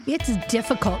It's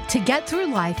difficult to get through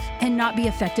life and not be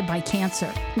affected by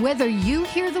cancer. Whether you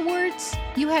hear the words,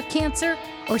 "you have cancer,"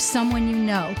 or someone you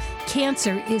know,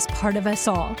 cancer is part of us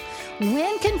all.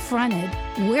 When confronted,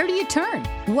 where do you turn?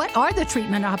 What are the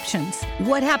treatment options?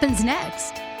 What happens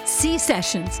next?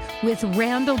 C-Sessions with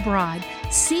Randall Broad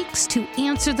seeks to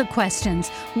answer the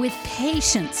questions with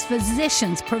patients,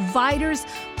 physicians, providers,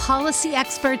 policy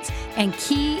experts, and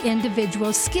key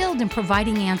individuals skilled in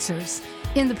providing answers.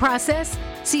 In the process,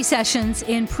 C-Sessions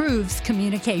improves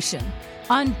communication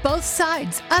on both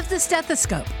sides of the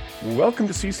stethoscope. Welcome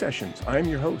to C-Sessions. I'm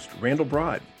your host, Randall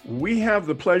Broad. We have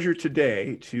the pleasure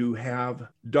today to have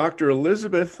Dr.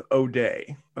 Elizabeth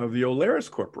O'Day of the Olaris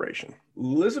Corporation.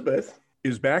 Elizabeth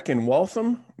is back in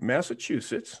Waltham,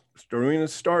 Massachusetts, doing a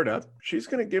startup. She's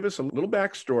going to give us a little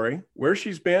backstory, where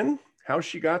she's been, how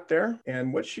she got there,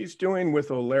 and what she's doing with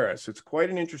Olaris. It's quite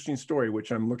an interesting story,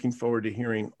 which I'm looking forward to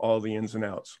hearing all the ins and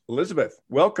outs. Elizabeth,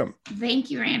 welcome.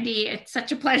 Thank you, Randy. It's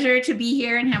such a pleasure to be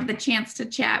here and have the chance to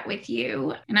chat with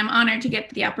you. And I'm honored to get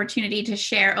the opportunity to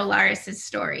share Olaris's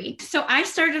story. So I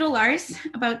started Olaris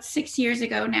about 6 years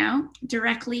ago now,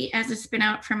 directly as a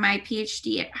spin-out from my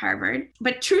PhD at Harvard.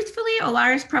 But truthfully,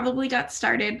 Olaris probably got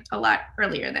started a lot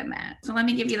earlier than that. So let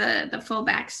me give you the full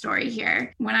backstory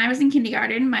here. When I was in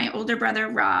kindergarten, my older brother,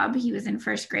 Rob, he was in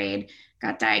first grade,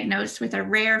 got diagnosed with a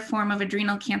rare form of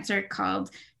adrenal cancer called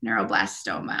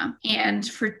neuroblastoma. And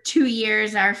for 2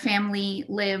 years, our family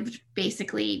lived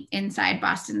basically inside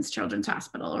Boston's Children's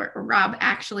Hospital, or Rob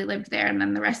actually lived there. And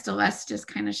then the rest of us just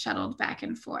kind of shuttled back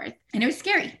and forth. And it was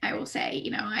scary, I will say.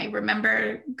 I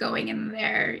remember going in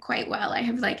there quite well. I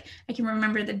can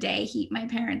remember the day my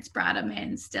parents brought him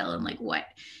in still, and what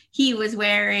he was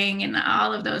wearing and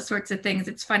all of those sorts of things.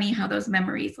 It's funny how those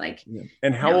memories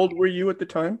And how old were you at the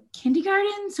time?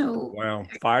 Kindergarten. So wow,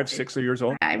 5, 6 years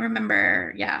old. I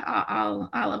remember, all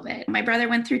of it. My brother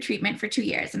went through treatment for 2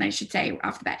 years, and I should say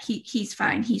off the bat, he's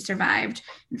fine. He survived.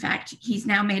 In fact, he's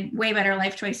now made way better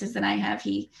life choices than I have.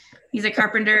 He's a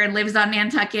carpenter and lives on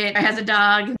Nantucket, has a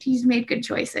dog. He's made good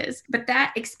choices. But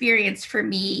that experience for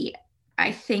me,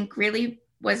 I think really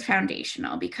was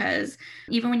foundational, because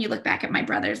even when you look back at my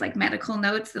brother's medical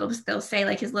notes, they'll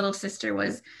say his little sister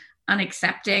was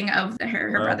unaccepting of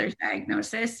her brother's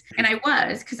diagnosis. And I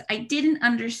was, because I didn't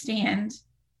understand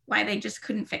why they just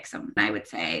couldn't fix him. And I would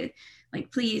say,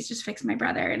 please just fix my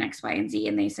brother and X, Y, and Z.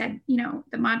 And they said,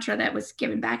 the mantra that was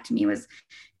given back to me was,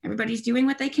 everybody's doing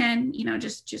what they can,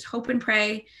 just hope and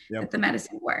pray that the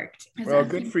medicine worked. Well,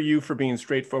 good for you for being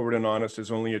straightforward and honest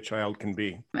as only a child can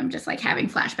be. I'm just having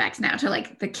flashbacks now to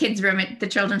the kids' room at the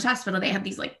Children's Hospital. They have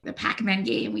these the Pac-Man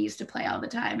game we used to play all the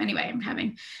time. Anyway, I'm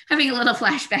having a little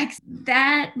flashbacks.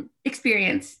 That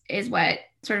experience is what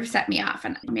sort of set me off,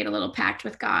 and I made a little pact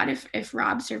with God, if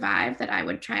Rob survived, that I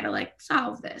would try to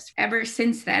solve this. Ever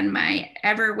since then, my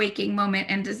ever waking moment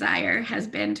and desire has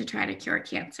been to try to cure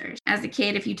cancer. As a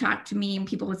kid, if you talk to me and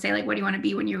people would say what do you want to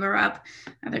be when you grow up?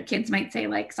 Other kids might say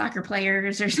soccer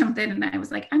players or something. And I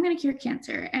was I'm going to cure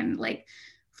cancer, and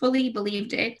fully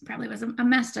believed it. Probably was a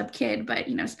messed up kid, but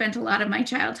spent a lot of my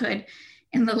childhood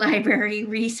in the library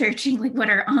researching what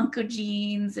are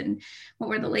oncogenes and what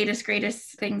were the latest,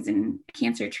 greatest things in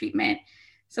cancer treatment.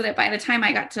 So that by the time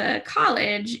I got to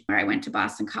college, or I went to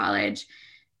Boston College,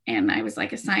 and I was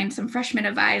assigned some freshman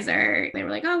advisor, they were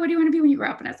oh, what do you want to be when you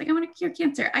grow up? And I was I want to cure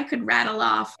cancer. I could rattle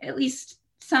off at least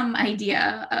some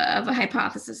idea of a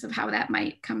hypothesis of how that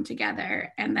might come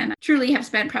together. And then I truly have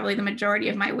spent probably the majority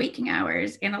of my waking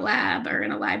hours in a lab or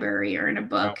in a library or in a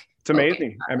book. Wow. It's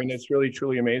amazing. I mean, it's really,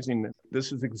 truly amazing.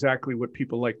 This is exactly what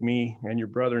people like me and your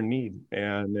brother need.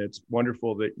 And it's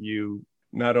wonderful that you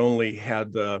not only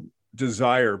had the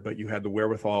desire, but you had the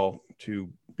wherewithal to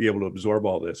be able to absorb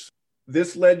all this.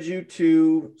 This led you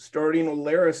to starting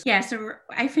Olaris. Yeah, so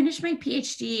I finished my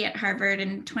PhD at Harvard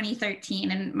in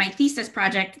 2013, and my thesis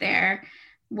project there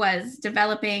was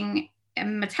developing a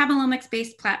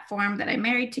metabolomics-based platform that I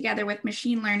married together with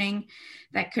machine learning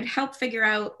that could help figure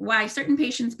out why certain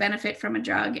patients benefit from a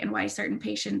drug and why certain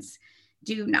patients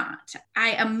do not.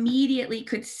 I immediately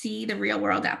could see the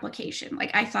real-world application.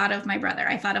 I thought of my brother.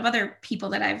 I thought of other people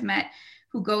that I've met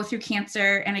who go through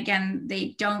cancer. And again,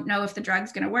 they don't know if the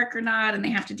drug's going to work or not, and they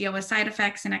have to deal with side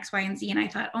effects and X, Y, and Z. And I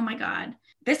thought, oh my God,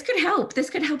 this could help. This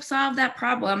could help solve that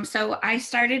problem. So I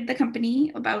started the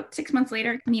company about 6 months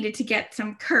later. Needed to get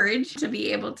some courage to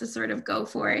be able to sort of go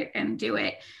for it and do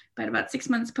it. but about 6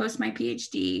 months post my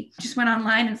PhD, just went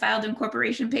online and filed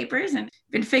incorporation papers and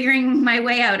been figuring my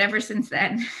way out ever since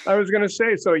then. I was going to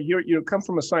say, so you come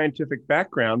from a scientific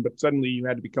background, but suddenly you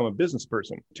had to become a business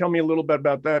person. Tell me a little bit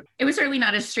about that. It was certainly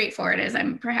not as straightforward as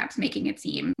I'm perhaps making it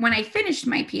seem. When I finished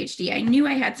my PhD, I knew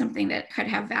I had something that could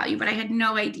have value, but I had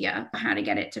no idea how to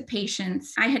get it to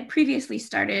patients. I had previously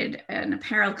started an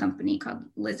apparel company called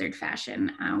Lizard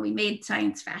Fashion. We made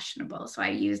science fashionable. So I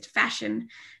used fashion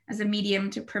as a medium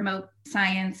to promote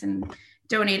science and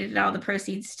donated all the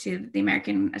proceeds to the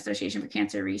American Association for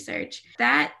Cancer Research.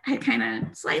 That had kind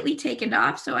of slightly taken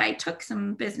off. So I took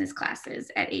some business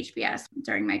classes at HBS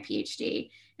during my PhD.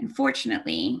 And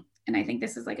fortunately, and I think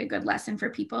this is like a good lesson for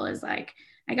people, is like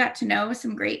I got to know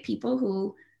some great people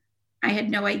who I had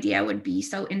no idea would be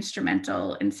so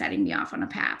instrumental in setting me off on a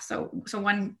path. So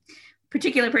one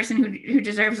particular person who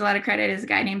deserves a lot of credit is a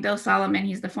guy named Bill Solomon.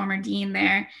 He's the former dean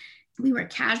there. We were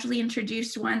casually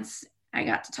introduced once. I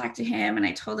got to talk to him and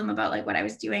I told him about like what I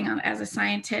was doing as a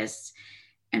scientist.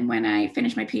 And when I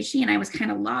finished my PhD and I was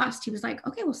kind of lost, he was like,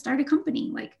 okay, we'll start a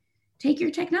company. Like, take your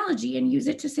technology and use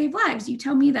it to save lives. You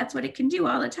tell me that's what it can do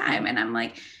all the time. And I'm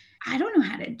like, I don't know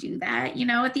how to do that. You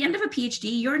know, at the end of a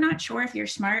PhD, you're not sure if you're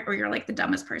smart or you're like the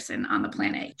dumbest person on the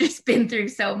planet. Just been through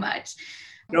so much.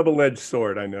 Double-edged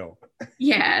sword, I know.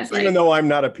 Yeah. Even though I'm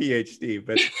not a PhD,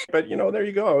 but you know, there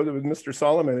you go. With Mr.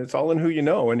 Solomon, it's all in who you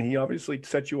know. And he obviously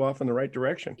set you off in the right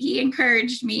direction. He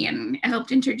encouraged me and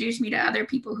helped introduce me to other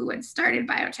people who had started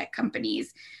biotech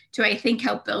companies to, I think,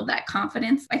 help build that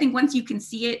confidence. I think once you can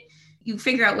see it, you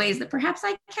figure out ways that perhaps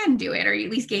I can do it, or at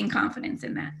least gain confidence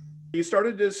in that. You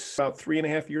started this about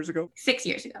 3.5 years ago? 6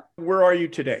 years ago. Where are you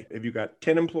today? Have you got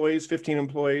 10 employees, 15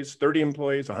 employees, 30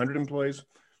 employees, 100 employees?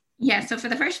 Yeah, so for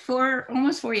the first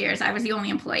almost 4 years, I was the only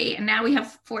employee, and now we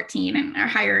have 14 and are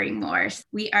hiring more.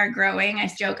 We are growing. I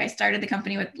joke, I started the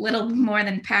company with little more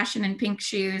than passion and pink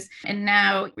shoes, and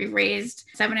now we've raised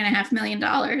 $7.5 million,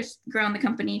 grown the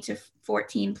company to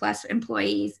 14 plus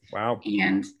employees. Wow.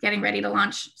 And getting ready to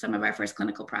launch some of our first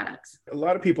clinical products. A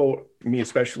lot of people, me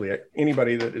especially,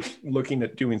 anybody that is looking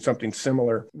at doing something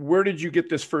similar, where did you get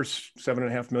this first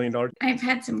 $7.5 million? I've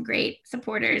had some great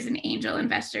supporters and angel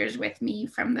investors with me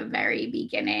from the very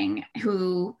beginning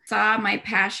who saw my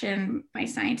passion, my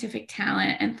scientific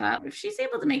talent, and thought, if she's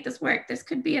able to make this work, this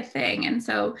could be a thing. And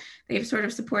so they've sort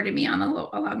of supported me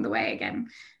along the way. Again,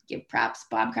 give props.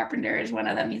 Bob Carpenter is one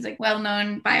of them. He's a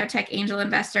well-known biotech angel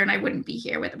investor, and I wouldn't be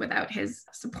here without his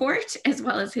support as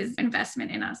well as his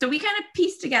investment in us. So we kind of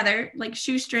pieced together, like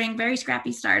shoestring, very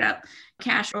scrappy startup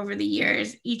cash over the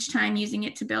years, each time using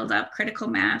it to build up critical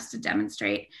mass to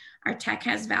demonstrate our tech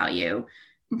has value.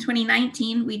 In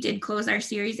 2019, we did close our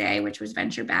Series A, which was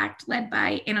venture-backed, led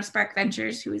by InnoSpark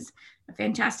Ventures, who is a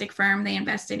fantastic firm. They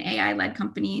invest in AI-led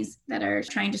companies that are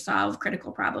trying to solve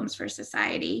critical problems for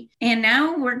society. And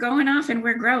now we're going off and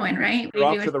we're growing, right? We're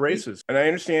off to the races. And I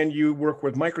understand you work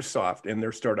with Microsoft and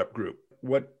their startup group.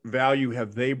 What value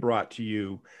have they brought to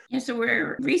you? Yeah, so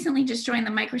we're recently just joined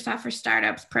the Microsoft for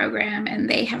Startups program, and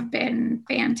they have been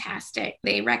fantastic.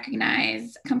 They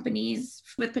recognize companies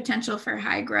with potential for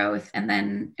high growth and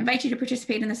then invite you to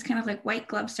participate in this kind of like white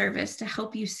glove service to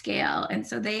help you scale. And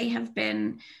so they have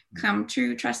become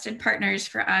true trusted partners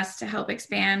for us to help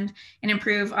expand and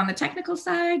improve on the technical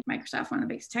side. Microsoft, one of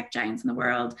the biggest tech giants in the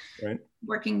world. Right.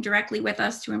 Working directly with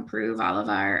us to improve all of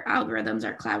our algorithms,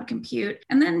 our cloud compute.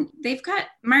 And then they've got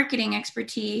marketing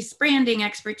expertise, branding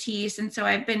expertise. And so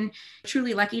I've been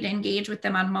truly lucky to engage with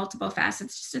them on multiple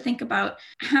facets just to think about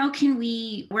how can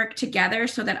we work together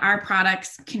so that our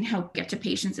products can help get to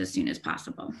patients as soon as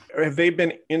possible. Have they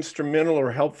been instrumental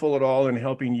or helpful at all in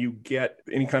helping you get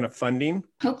any kind of funding?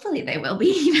 Hopefully they will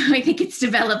be. I think it's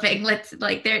developing.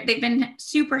 They've been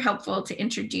super helpful to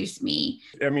introduce me.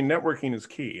 I mean, networking is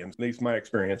key, and at least my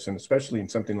experience, and especially in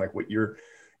something like what you're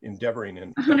endeavoring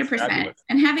in. 100%.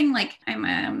 And having I'm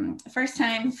a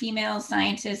first-time female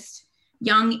scientist,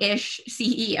 young-ish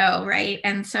CEO, right?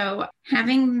 And so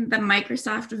having the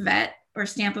Microsoft vet or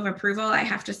stamp of approval, I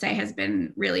have to say, has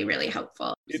been really, really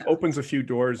helpful. It opens a few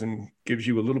doors and gives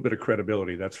you a little bit of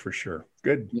credibility, that's for sure.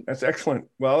 Good. That's excellent.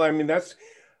 Well, I mean,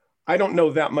 I don't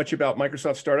know that much about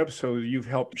Microsoft startups, so you've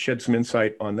helped shed some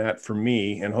insight on that for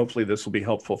me. And hopefully this will be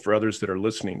helpful for others that are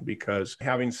listening, because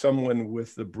having someone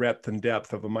with the breadth and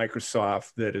depth of a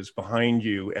Microsoft that is behind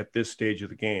you at this stage of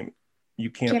the game,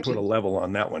 you can't put a level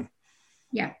on that one.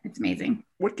 Yeah, it's amazing.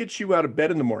 What gets you out of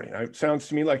bed in the morning? It sounds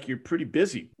to me like you're pretty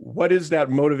busy. What is that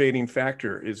motivating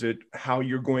factor? Is it how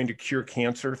you're going to cure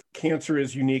cancer? Cancer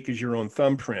is unique as your own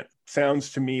thumbprint.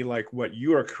 sounds to me like what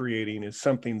you are creating is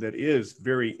something that is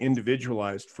very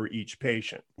individualized for each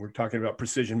patient. We're talking about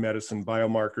precision medicine,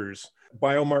 biomarkers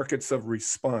of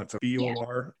response,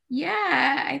 BOR.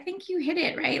 Yeah, I think you hit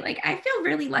it, right? Like, I feel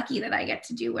really lucky that I get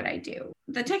to do what I do.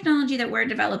 The technology that we're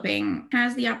developing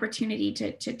has the opportunity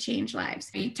to change lives.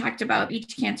 We talked about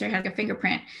each cancer has a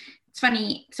fingerprint. It's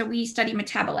funny. So we study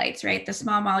metabolites, right? The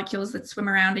small molecules that swim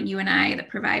around in you and I that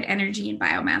provide energy and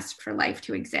biomass for life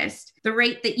to exist. The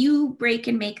rate that you break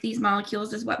and make these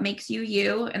molecules is what makes you,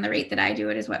 you. And the rate that I do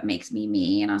it is what makes me,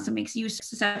 me, and also makes you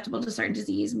susceptible to certain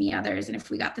disease, me, others. And if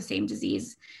we got the same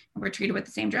disease and we're treated with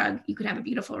the same drug, you could have a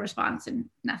beautiful response and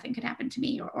nothing could happen to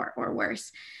me or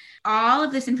worse. All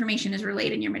of this information is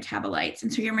relayed in your metabolites.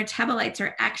 And so your metabolites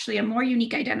are actually a more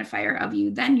unique identifier of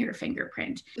you than your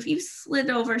fingerprint. If you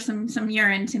slid over some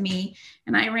urine to me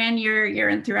and I ran your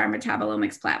urine through our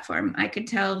metabolomics platform, I could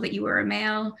tell that you were a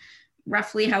male,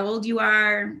 roughly how old you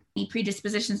are, any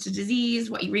predispositions to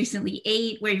disease, what you recently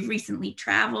ate, where you recently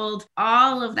traveled.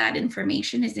 All of that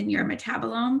information is in your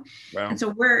metabolome. Wow. And so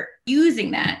we're using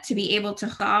that to be able to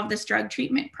solve this drug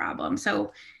treatment problem.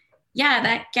 So yeah,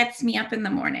 that gets me up in the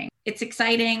morning. It's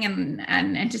exciting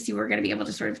and to see we're going to be able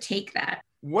to sort of take that.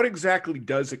 What exactly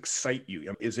does excite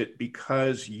you? Is it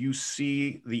because you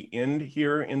see the end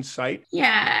here in sight?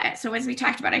 Yeah. So as we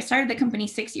talked about, I started the company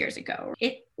 6 years ago.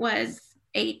 It was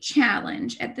a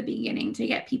challenge at the beginning to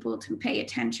get people to pay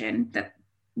attention that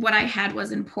what I had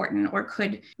was important or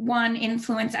could, one,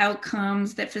 influence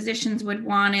outcomes, that physicians would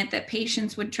want it, that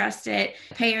patients would trust it,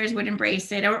 payers would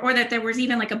embrace it, or that there was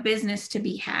even like a business to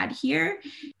be had here.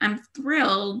 I'm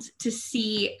thrilled to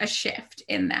see a shift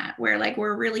in that, where like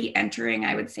we're really entering,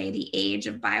 I would say, the age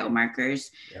of biomarkers,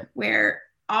 where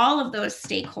all of those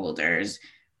stakeholders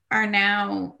are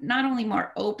now not only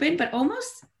more open, but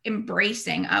almost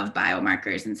embracing of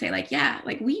biomarkers and say like, yeah,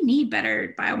 like we need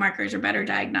better biomarkers or better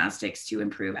diagnostics to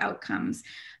improve outcomes.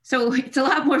 So it's a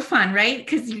lot more fun, right?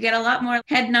 Because you get a lot more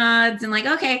head nods and like,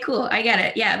 okay, cool, I get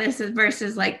it. Yeah, this is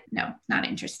versus like, no, not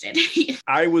interested.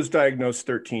 I was diagnosed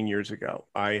 13 years ago.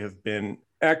 I have been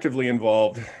actively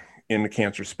involved in the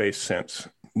cancer space since,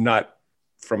 not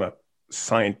from a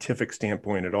scientific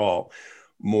standpoint at all,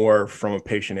 more from a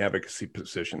patient advocacy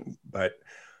position, but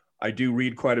I do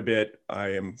read quite a bit.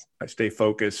 I stay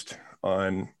focused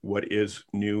on what is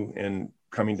new and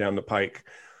coming down the pike.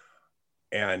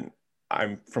 And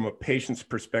I'm from a patient's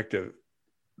perspective,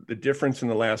 the difference in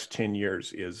the last 10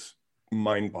 years is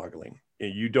mind-boggling.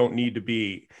 You don't need to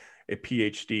be a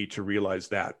PhD to realize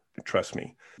that. Trust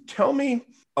me. Tell me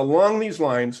along these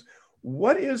lines,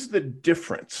 what is the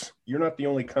difference? You're not the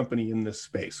only company in this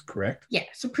space, correct? Yeah.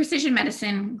 So precision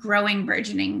medicine, growing,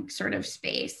 burgeoning sort of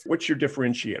space. What's your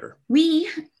differentiator? We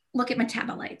look at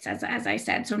metabolites, as I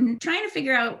said. So trying to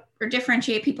figure out or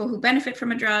differentiate people who benefit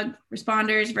from a drug,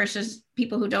 responders, versus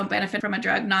people who don't benefit from a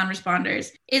drug,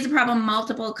 non-responders, is a problem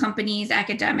multiple companies,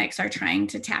 academics are trying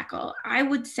to tackle. I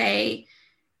would say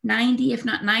 90, if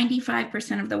not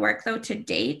 95% of the work, though, to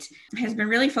date has been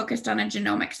really focused on a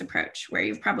genomics approach, where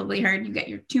you've probably heard you get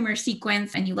your tumor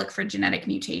sequence and you look for genetic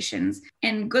mutations.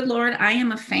 And good Lord, I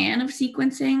am a fan of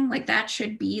sequencing. Like that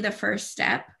should be the first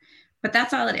step, but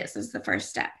that's all it is the first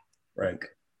step. Right.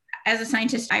 As a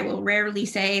scientist, I will rarely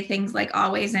say things like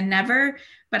always and never,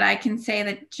 but I can say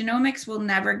that genomics will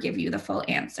never give you the full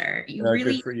answer.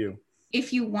 Good for you.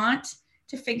 If you want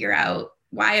to figure out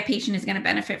why a patient is going to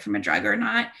benefit from a drug or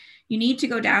not, you need to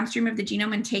go downstream of the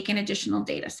genome and take in additional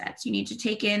data sets. You need to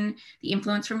take in the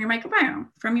influence from your microbiome,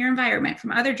 from your environment,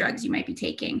 from other drugs you might be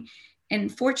taking.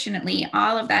 And fortunately,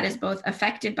 all of that is both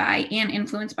affected by and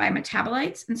influenced by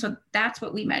metabolites. And so that's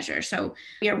what we measure. So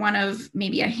we are one of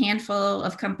maybe a handful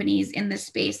of companies in this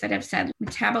space that have said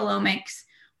metabolomics,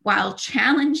 while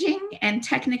challenging and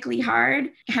technically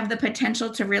hard, have the potential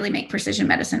to really make precision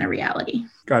medicine a reality.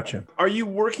 Gotcha. Are you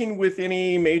working with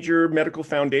any major medical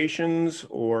foundations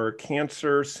or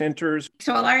cancer centers?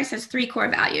 So Alaris has 3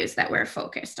 core values that we're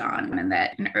focused on, and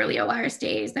that in early Alaris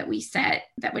days that we set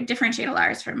that would differentiate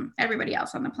Alaris from everybody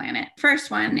else on the planet. First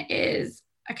one is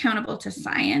accountable to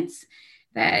science,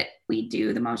 that we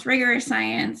do the most rigorous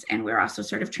science and we're also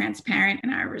sort of transparent in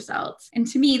our results. And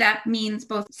to me, that means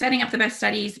both setting up the best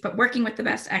studies, but working with the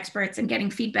best experts and getting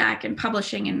feedback and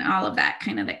publishing and all of that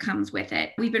kind of that comes with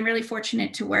it. We've been really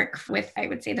fortunate to work with, I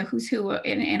would say, the who's who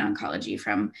in oncology,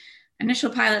 from initial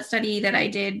pilot study that I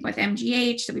did with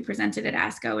MGH that we presented at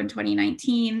ASCO in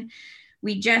 2019.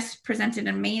 We just presented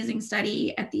an amazing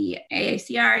study at the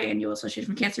AACR, Annual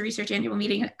Association for Cancer Research annual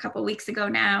meeting, a couple of weeks ago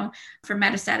now, for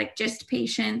metastatic GIST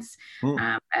patients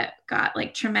that got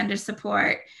like tremendous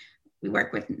support. We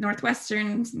work with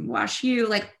Northwestern, WashU,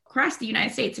 like across the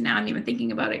United States. And now I'm even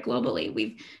thinking about it globally.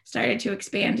 We've started to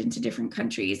expand into different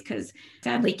countries because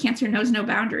sadly, cancer knows no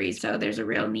boundaries. So there's a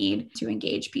real need to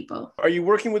engage people. Are you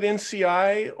working with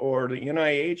NCI or the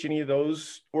NIH, any of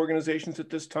those organizations at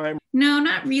this time? No,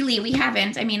 not really. We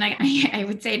haven't. I mean, I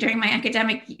would say during my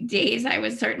academic days, I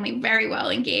was certainly very well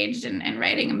engaged and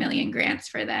writing a million grants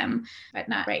for them, but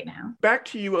not right now. Back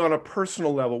to you on a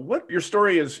personal level. Your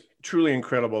story is truly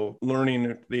incredible. Learning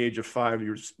at the age of 5,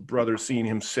 your brother seeing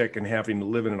him sick and having to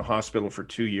live in a hospital for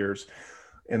 2 years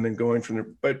and then going from there.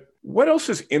 But what else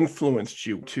has influenced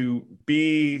you to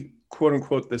be, quote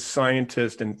unquote, the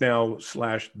scientist and now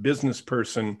 / business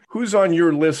person? Who's on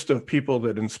your list of people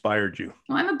that inspired you?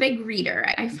 Well, I'm a big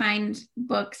reader. I find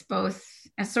books both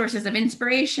as sources of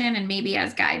inspiration and maybe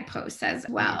as guideposts as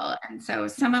well. And so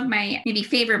some of my maybe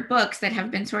favorite books that have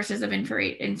been sources of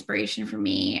inspiration for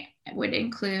me would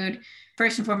include,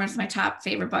 first and foremost, my top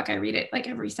favorite book, I read it like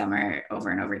every summer over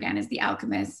and over again, is The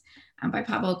Alchemist by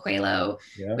Pablo Coelho,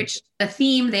 which the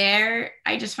theme there,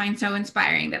 I just find so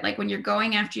inspiring that like when you're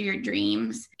going after your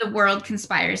dreams, the world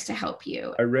conspires to help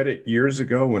you. I read it years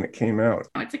ago when it came out.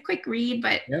 It's a quick read,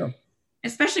 but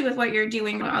especially with what you're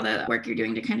doing, all the work you're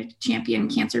doing to kind of champion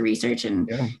cancer research and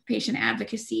patient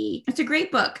advocacy. It's a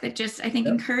great book that just, I think,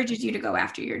 encourages you to go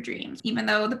after your dreams. Even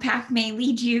though the path may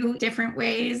lead you different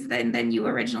ways than you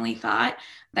originally thought,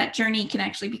 that journey can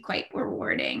actually be quite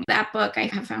rewarding. That book I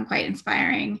have found quite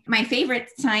inspiring. My favorite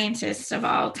scientist of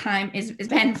all time is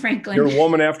Ben Franklin. You're a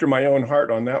woman after my own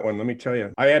heart on that one, let me tell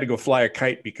you. I had to go fly a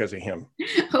kite because of him.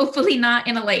 Hopefully not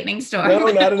in a lightning storm. No,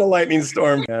 not in a lightning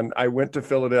storm. And I went to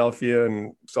Philadelphia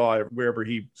and saw wherever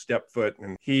he stepped foot,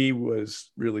 and he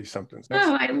was really something.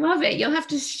 Oh, I love it. You'll have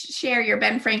to share your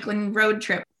Ben Franklin road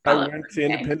trip. I went to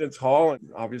Independence Hall and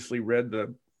obviously read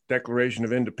the Declaration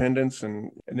of Independence.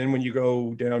 And then when you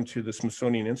go down to the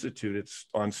Smithsonian Institute, it's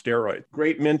on steroids.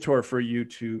 Great mentor for you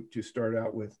to start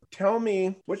out with. Tell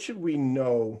me, what should we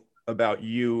know about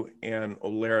you and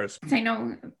Olaris? I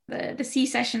know the C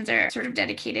sessions are sort of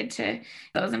dedicated to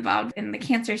those involved in the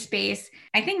cancer space.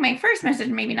 I think my first message,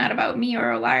 maybe not about me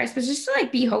or Olaris, but just to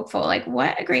like be hopeful. Like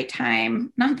what a great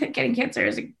time. Not that getting cancer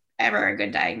is ever a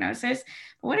good diagnosis,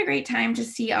 but what a great time to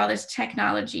see all this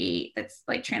technology that's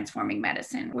like transforming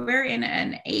medicine. We're in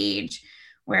an age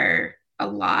where a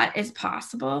lot is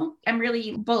possible. I'm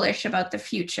really bullish about the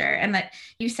future, and that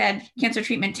you said cancer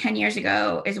treatment 10 years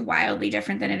ago is wildly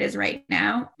different than it is right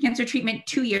now. Cancer treatment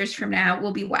 2 years from now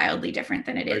will be wildly different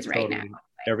than it is right now.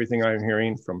 Everything I'm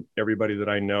hearing from everybody that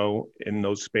I know in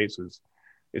those spaces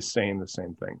is saying the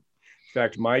same thing. In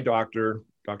fact, my doctor,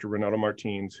 Dr. Renato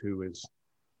Martins, who is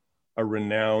a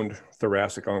renowned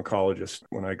thoracic oncologist,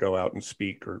 when I go out and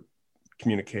speak or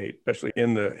communicate, especially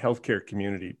in the healthcare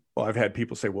community, well, I've had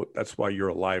people say, well, that's why you're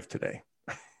alive today.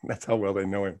 That's how well they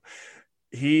know him.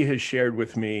 He has shared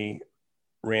with me,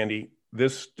 Randy,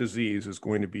 this disease is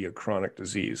going to be a chronic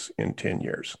disease in 10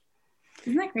 years.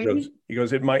 Isn't that crazy? He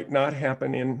goes, it might not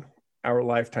happen in our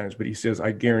lifetimes, but he says,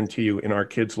 I guarantee you in our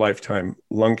kids' lifetime,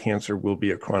 lung cancer will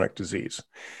be a chronic disease.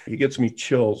 He gets me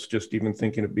chills just even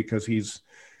thinking of, because he's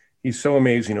so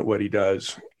amazing at what he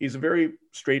does. He's a very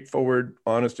straightforward,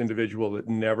 honest individual that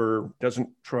never doesn't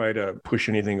try to push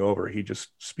anything over. He just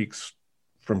speaks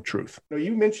from truth. Now,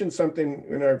 you mentioned something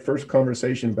in our first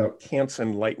conversation about cancer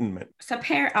enlightenment.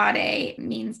 Sapere aude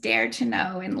means dare to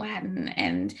know in Latin,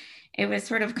 and it was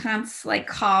sort of Kant's like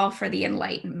call for the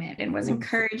Enlightenment, and was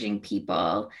encouraging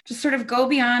people to sort of go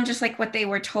beyond just like what they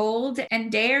were told and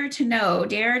dare to know,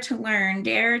 dare to learn,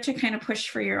 dare to kind of push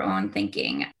for your own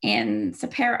thinking. And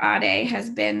Sapere aude has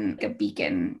been a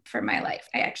beacon for my life.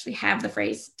 I actually have the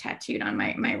phrase tattooed on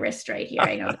my wrist right here.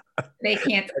 I know they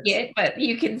can't see it, but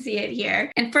you can see it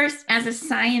here. And first, as a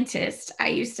scientist, I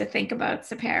used to think about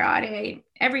Sapere aude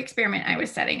every experiment I was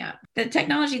setting up. The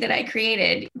technology that I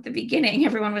created at the beginning,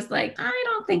 everyone was like, I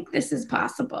don't think this is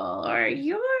possible, or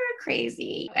you're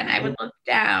crazy. And I would look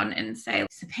down and say,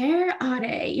 Sapere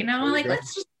aude, like,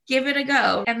 let's just give it a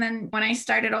go. And then when I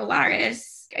started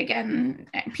Olaris, again,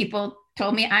 people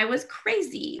told me I was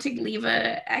crazy to leave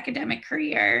an academic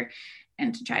career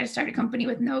and to try to start a company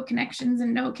with no connections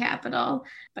and no capital.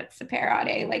 But Sapere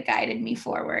aude like guided me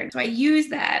forward. So I use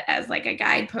that as like a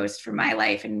guidepost for my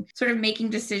life and sort of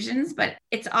making decisions, but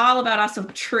it's all about also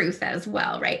truth as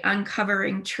well, right?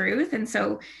 Uncovering truth. And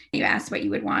so you asked what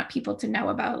you would want people to know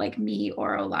about like me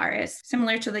or Olaris,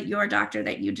 similar to your doctor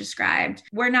that you described.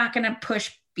 We're not going to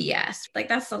push BS. Like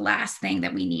that's the last thing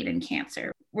that we need in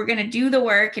cancer. We're going to do the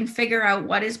work and figure out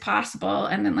what is possible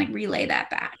and then like relay that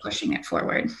back, pushing it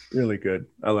forward. Really good.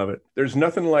 I love it. There's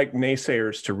nothing like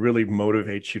naysayers to really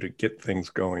motivate you to get things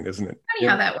going, isn't it? Funny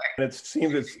how that works. And it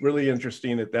seems it's really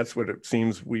interesting that that's what it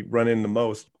seems we run into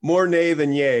most. More nay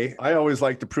than yay. I always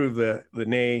like to prove the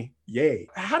nay yay.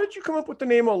 How did you come up with the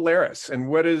name Olaris, and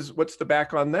what's the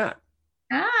back on that?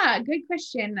 Good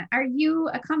question. Are you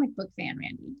a comic book fan,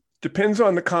 Randy? Depends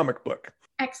on the comic book.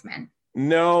 X-Men.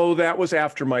 No, that was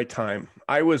after my time.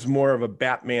 I was more of a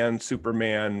Batman,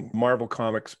 Superman, Marvel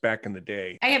comics back in the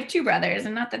day. I have two brothers,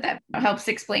 and not that helps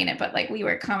explain it, but like we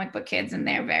were comic book kids and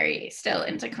they're very still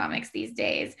into comics these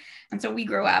days. And so we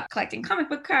grew up collecting comic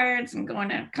book cards and going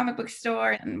to a comic book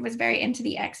store and was very into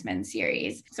the X-Men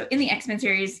series. So in the X-Men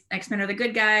series, X-Men are the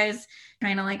good guys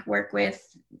trying to like work with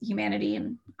humanity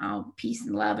and all peace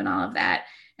and love and all of that.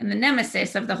 And the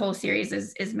nemesis of the whole series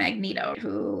is Magneto,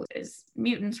 who is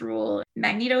mutants rule.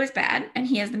 Magneto is bad, and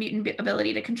he has the mutant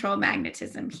ability to control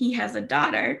magnetism. He has a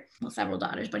daughter, well, several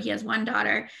daughters, but he has one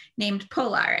daughter named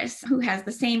Polaris, who has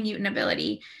the same mutant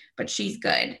ability, but she's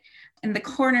good. And the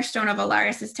cornerstone of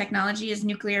Olaris's technology is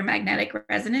nuclear magnetic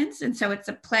resonance. And so it's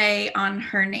a play on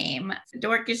her name. The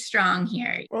dork is strong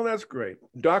here. Well, that's great.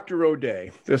 Dr. O'Day,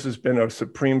 this has been a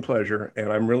supreme pleasure.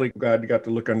 And I'm really glad you got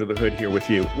to look under the hood here with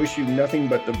you. Wish you nothing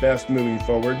but the best moving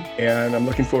forward. And I'm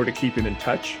looking forward to keeping in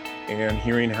touch and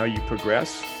hearing how you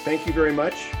progress. Thank you very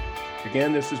much.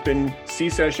 Again, this has been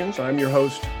C-Sessions. I'm your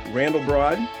host, Randall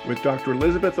Broad, with Dr.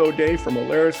 Elizabeth O'Day from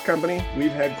Olaris Company.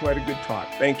 We've had quite a good talk.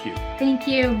 Thank you. Thank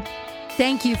you.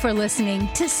 Thank you for listening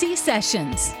to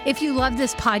C-Sessions. If you love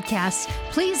this podcast,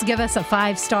 please give us a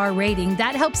 5-star rating.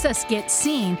 That helps us get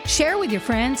seen. Share with your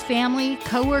friends, family,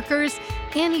 coworkers,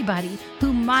 anybody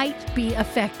who might be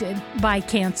affected by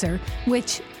cancer,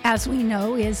 which, as we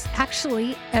know, is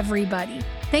actually everybody.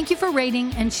 Thank you for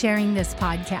rating and sharing this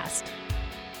podcast.